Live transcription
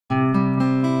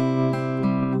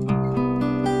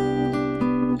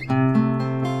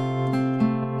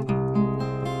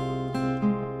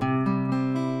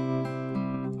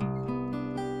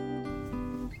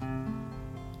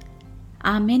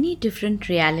Are Many Different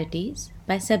Realities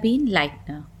by Sabine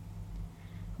Leitner.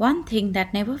 One thing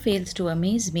that never fails to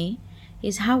amaze me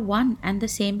is how one and the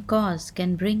same cause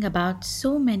can bring about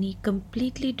so many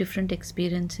completely different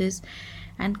experiences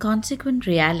and consequent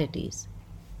realities.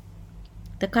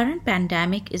 The current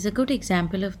pandemic is a good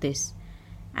example of this.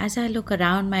 As I look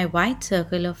around my wide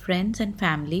circle of friends and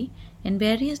family in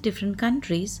various different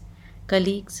countries,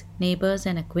 colleagues, neighbors,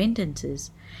 and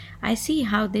acquaintances, I see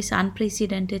how this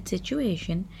unprecedented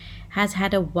situation has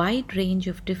had a wide range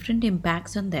of different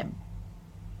impacts on them.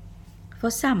 For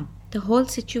some, the whole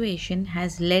situation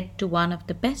has led to one of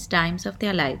the best times of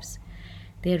their lives.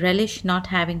 They relish not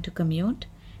having to commute,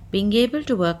 being able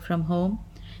to work from home,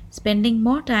 spending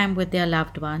more time with their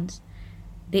loved ones.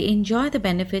 They enjoy the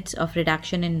benefits of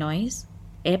reduction in noise,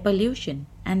 air pollution,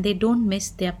 and they don't miss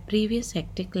their previous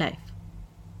hectic life.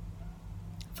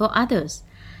 For others,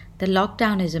 the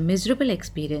lockdown is a miserable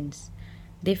experience.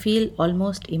 They feel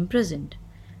almost imprisoned.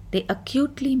 They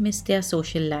acutely miss their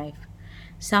social life.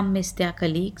 Some miss their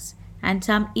colleagues, and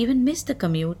some even miss the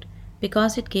commute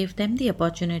because it gave them the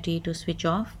opportunity to switch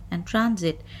off and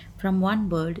transit from one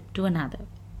world to another.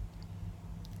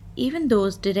 Even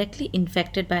those directly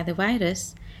infected by the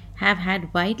virus have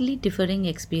had widely differing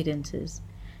experiences.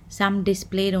 Some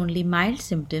displayed only mild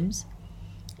symptoms.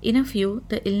 In a few,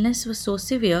 the illness was so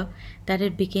severe that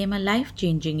it became a life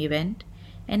changing event,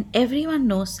 and everyone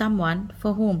knows someone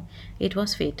for whom it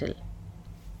was fatal.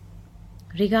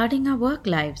 Regarding our work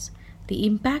lives, the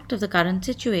impact of the current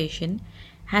situation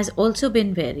has also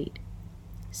been varied.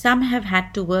 Some have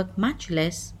had to work much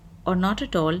less or not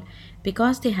at all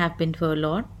because they have been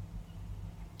furloughed.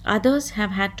 Others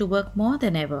have had to work more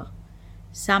than ever.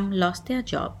 Some lost their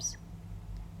jobs.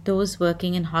 Those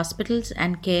working in hospitals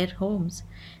and care homes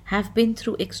have been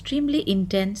through extremely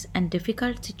intense and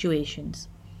difficult situations,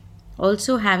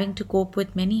 also having to cope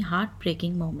with many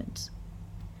heartbreaking moments.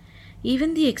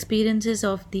 Even the experiences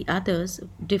of the others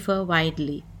differ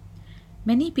widely.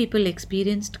 Many people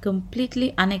experienced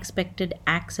completely unexpected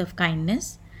acts of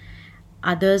kindness,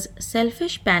 others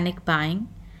selfish panic buying,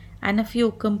 and a few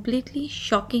completely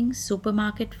shocking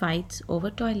supermarket fights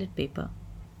over toilet paper.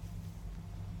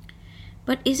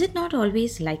 But is it not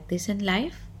always like this in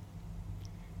life?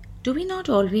 Do we not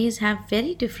always have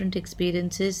very different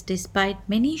experiences despite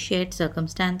many shared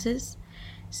circumstances?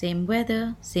 Same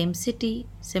weather, same city,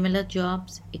 similar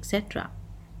jobs, etc.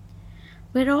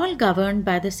 We're all governed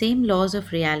by the same laws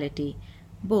of reality,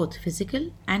 both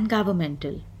physical and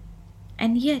governmental.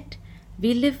 And yet,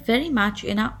 we live very much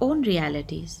in our own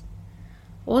realities.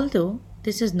 Although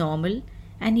this is normal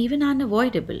and even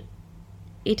unavoidable,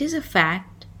 it is a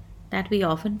fact that we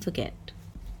often forget.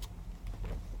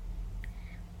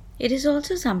 It is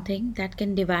also something that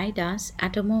can divide us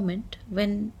at a moment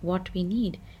when what we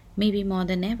need, maybe more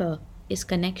than ever, is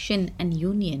connection and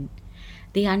union.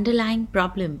 The underlying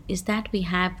problem is that we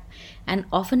have an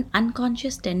often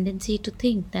unconscious tendency to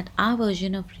think that our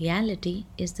version of reality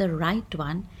is the right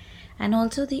one and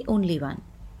also the only one.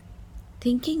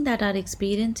 Thinking that our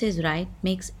experience is right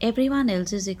makes everyone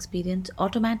else's experience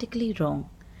automatically wrong.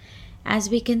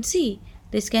 As we can see,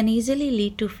 this can easily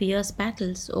lead to fierce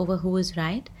battles over who is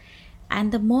right,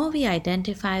 and the more we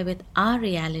identify with our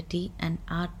reality and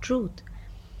our truth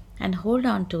and hold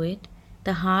on to it,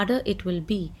 the harder it will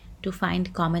be to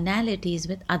find commonalities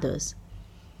with others.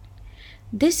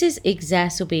 This is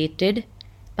exacerbated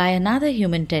by another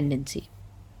human tendency,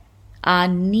 our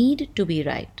need to be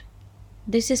right.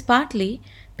 This is partly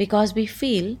because we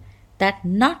feel that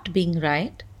not being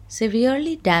right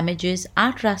severely damages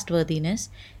our trustworthiness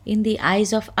in the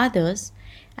eyes of others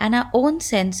and our own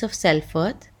sense of self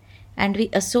worth, and we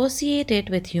associate it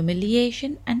with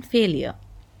humiliation and failure.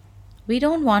 We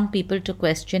don't want people to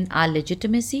question our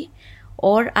legitimacy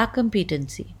or our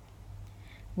competency.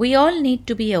 We all need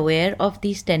to be aware of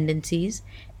these tendencies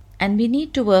and we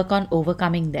need to work on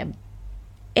overcoming them.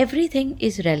 Everything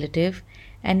is relative,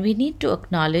 and we need to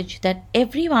acknowledge that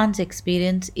everyone's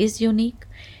experience is unique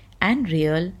and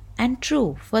real and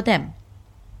true for them.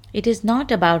 It is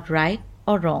not about right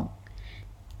or wrong.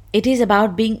 It is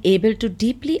about being able to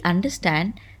deeply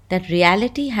understand that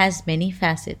reality has many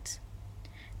facets.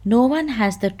 No one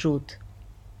has the truth.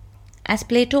 As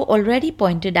Plato already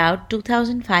pointed out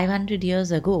 2500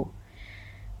 years ago,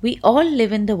 we all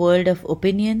live in the world of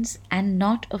opinions and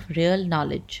not of real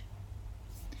knowledge.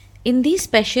 In these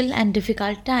special and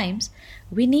difficult times,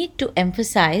 we need to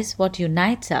emphasize what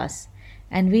unites us,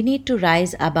 and we need to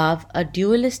rise above a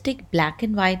dualistic black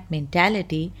and white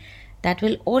mentality that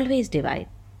will always divide.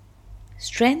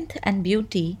 Strength and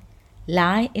beauty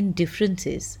lie in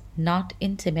differences, not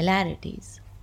in similarities.